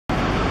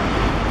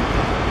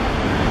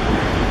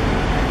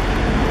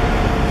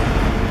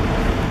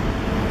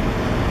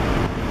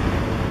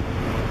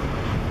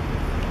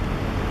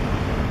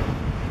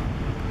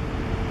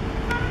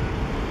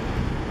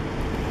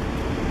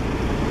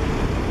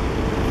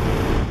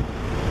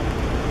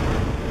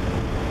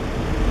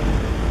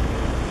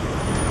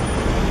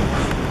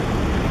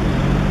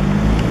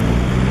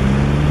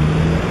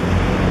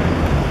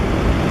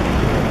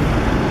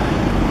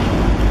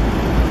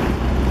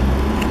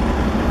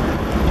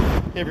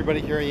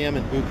everybody, here I am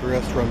in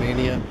Bucharest,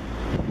 Romania.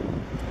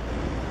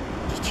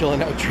 Just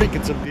chilling out,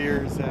 drinking some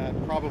beers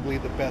at probably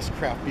the best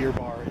craft beer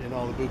bar in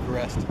all of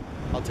Bucharest.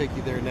 I'll take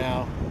you there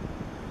now.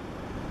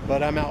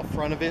 But I'm out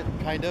front of it,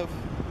 kind of.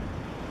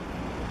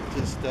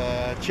 Just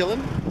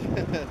chilling.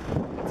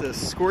 It's a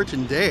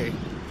scorching day.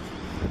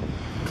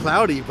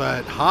 Cloudy,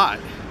 but hot.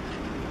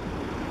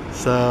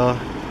 So,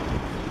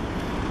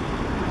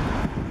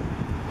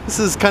 this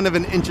is kind of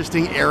an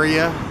interesting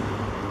area.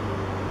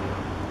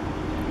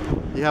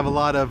 You have a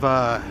lot of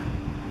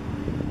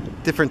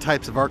different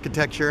types of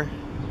architecture,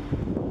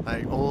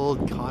 like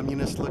old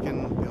communist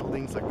looking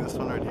buildings like this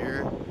one right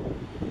here,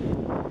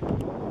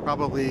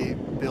 probably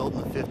built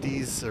in the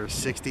 50s or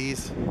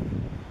 60s,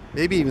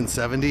 maybe even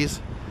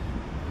 70s.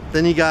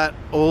 Then you got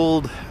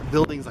old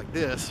buildings like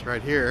this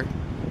right here,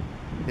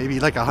 maybe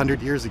like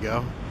 100 years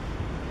ago.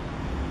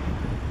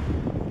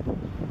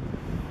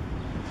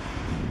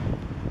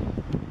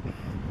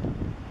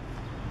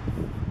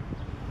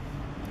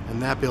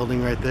 And that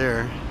building right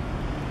there.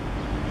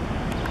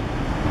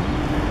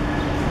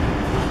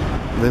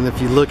 And then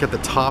if you look at the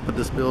top of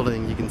this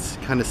building, you can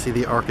kind of see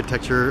the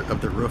architecture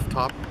of the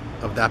rooftop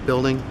of that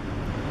building.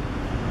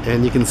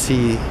 And you can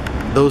see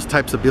those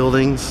types of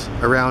buildings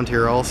around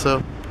here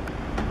also.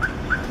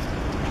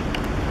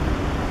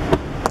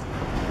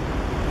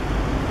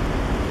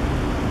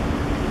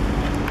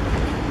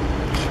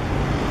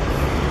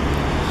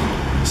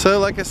 So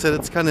like I said,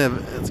 it's kind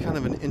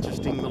of an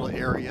interesting little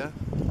area.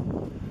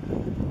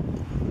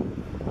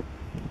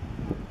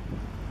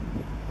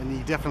 And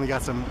you definitely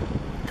got some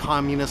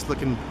communist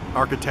looking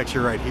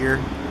architecture right here.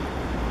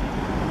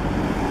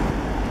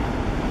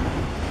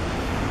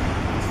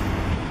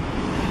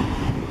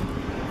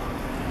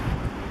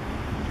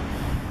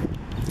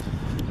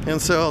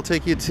 And so I'll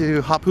take you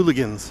to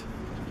Hooligans,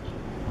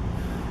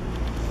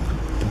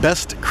 the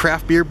best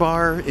craft beer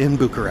bar in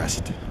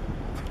Bucharest.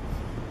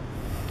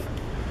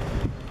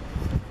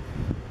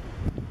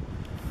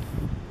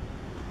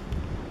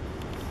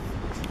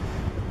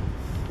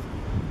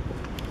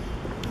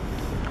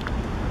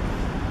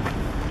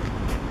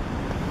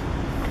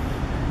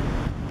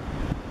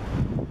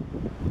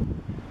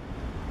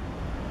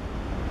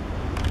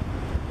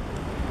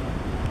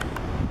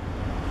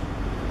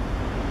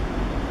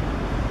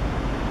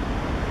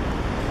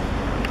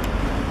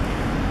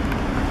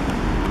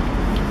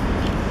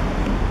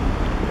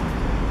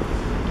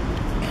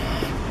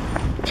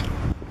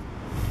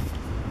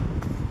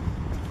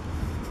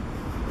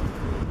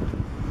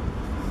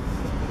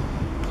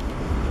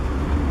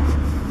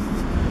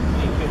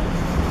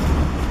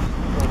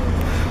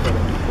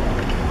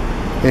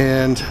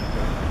 And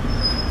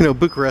you know,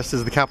 Bucharest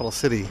is the capital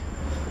city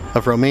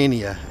of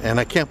Romania, and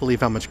I can't believe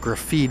how much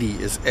graffiti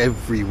is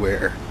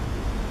everywhere.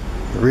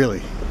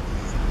 Really,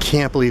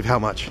 can't believe how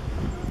much.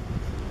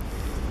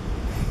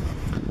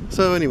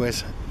 So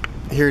anyways,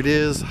 here it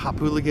is,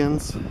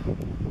 Hooligans. Right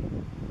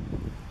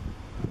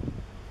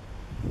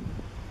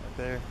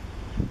there.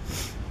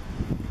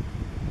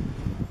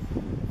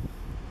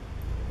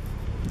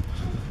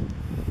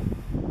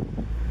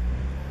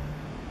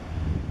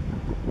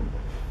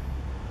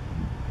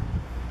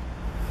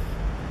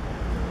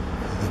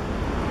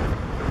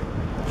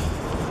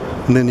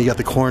 And then you got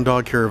the corn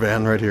dog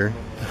caravan right here.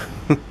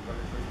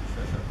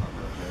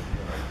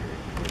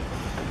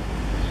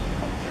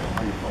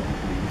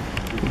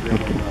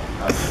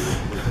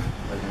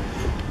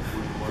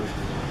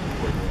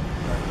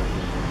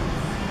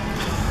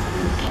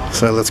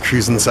 So let's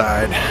cruise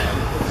inside.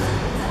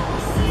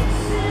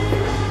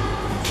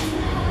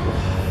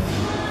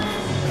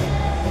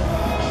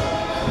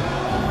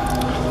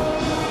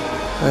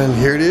 And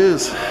here it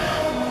is.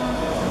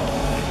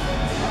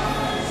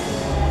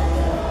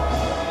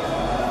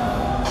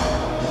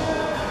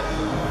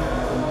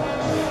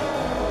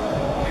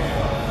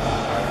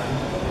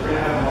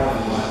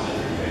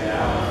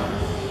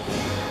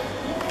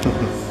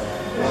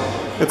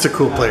 It's a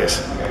cool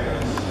place.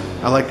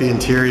 I like the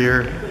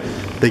interior.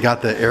 They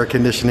got the air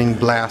conditioning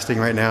blasting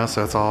right now,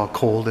 so it's all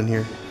cold in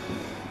here.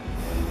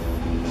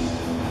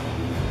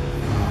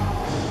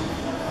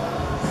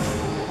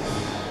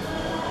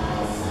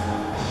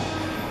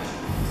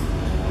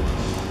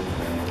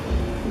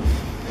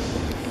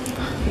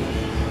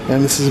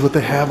 And this is what they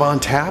have on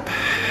tap.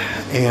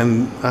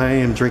 And I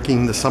am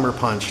drinking the Summer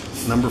Punch,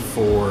 number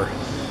 4.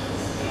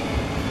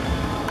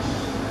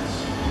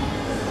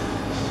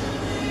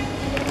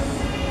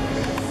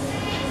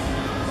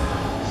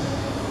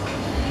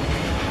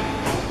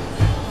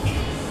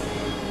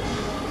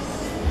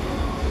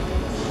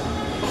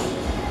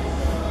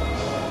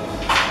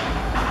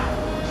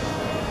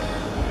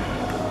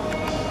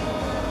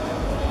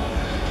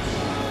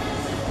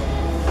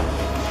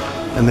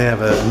 And they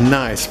have a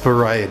nice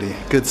variety,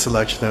 good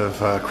selection of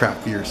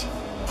craft beers.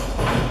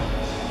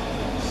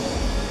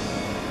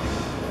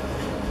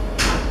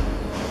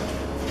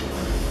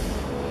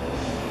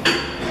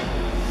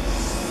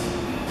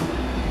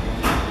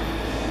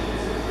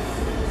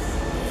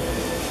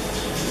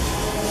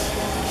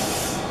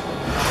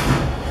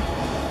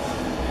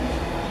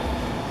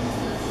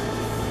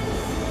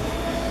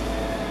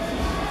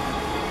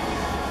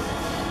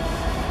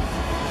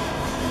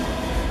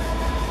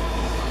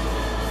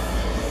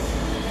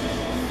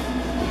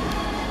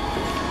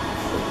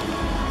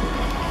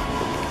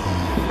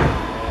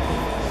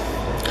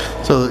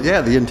 So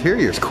yeah, the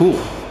interior is cool.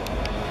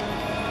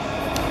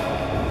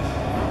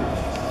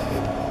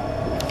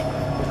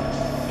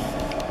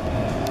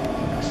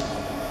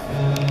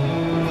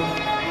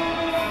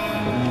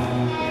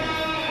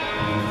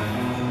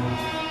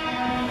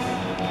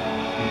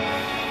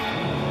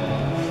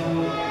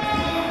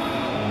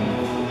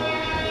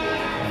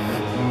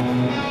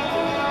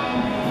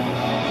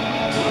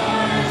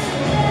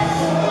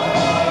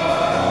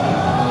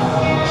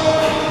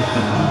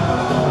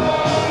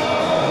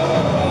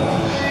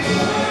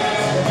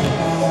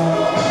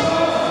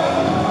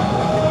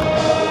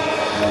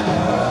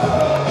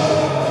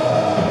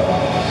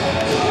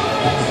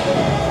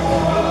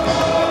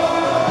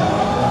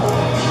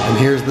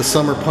 Here's the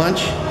summer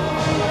punch,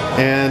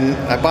 and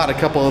I bought a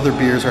couple other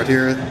beers right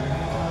here.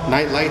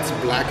 Nightlight's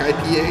Black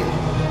IPA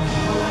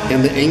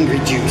and the Angry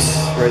Juice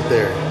right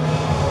there.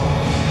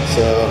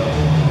 So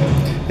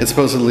it's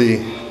supposedly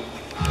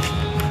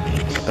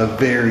a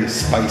very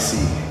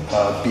spicy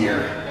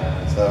beer.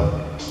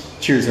 So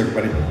cheers,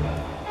 everybody.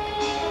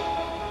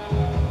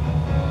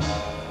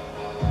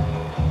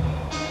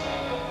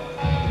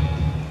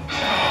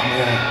 Oh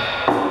man,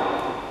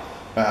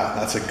 wow,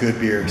 that's a good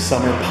beer.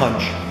 Summer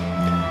punch.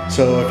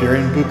 So if you're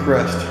in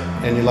Bucharest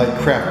and you like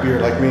craft beer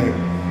like me,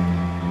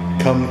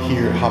 come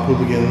here, Hop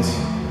Hooligans.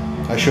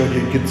 I showed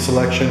you a good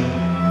selection.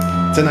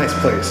 It's a nice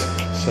place.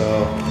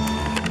 So,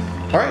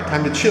 all right,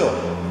 time to chill.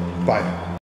 Bye.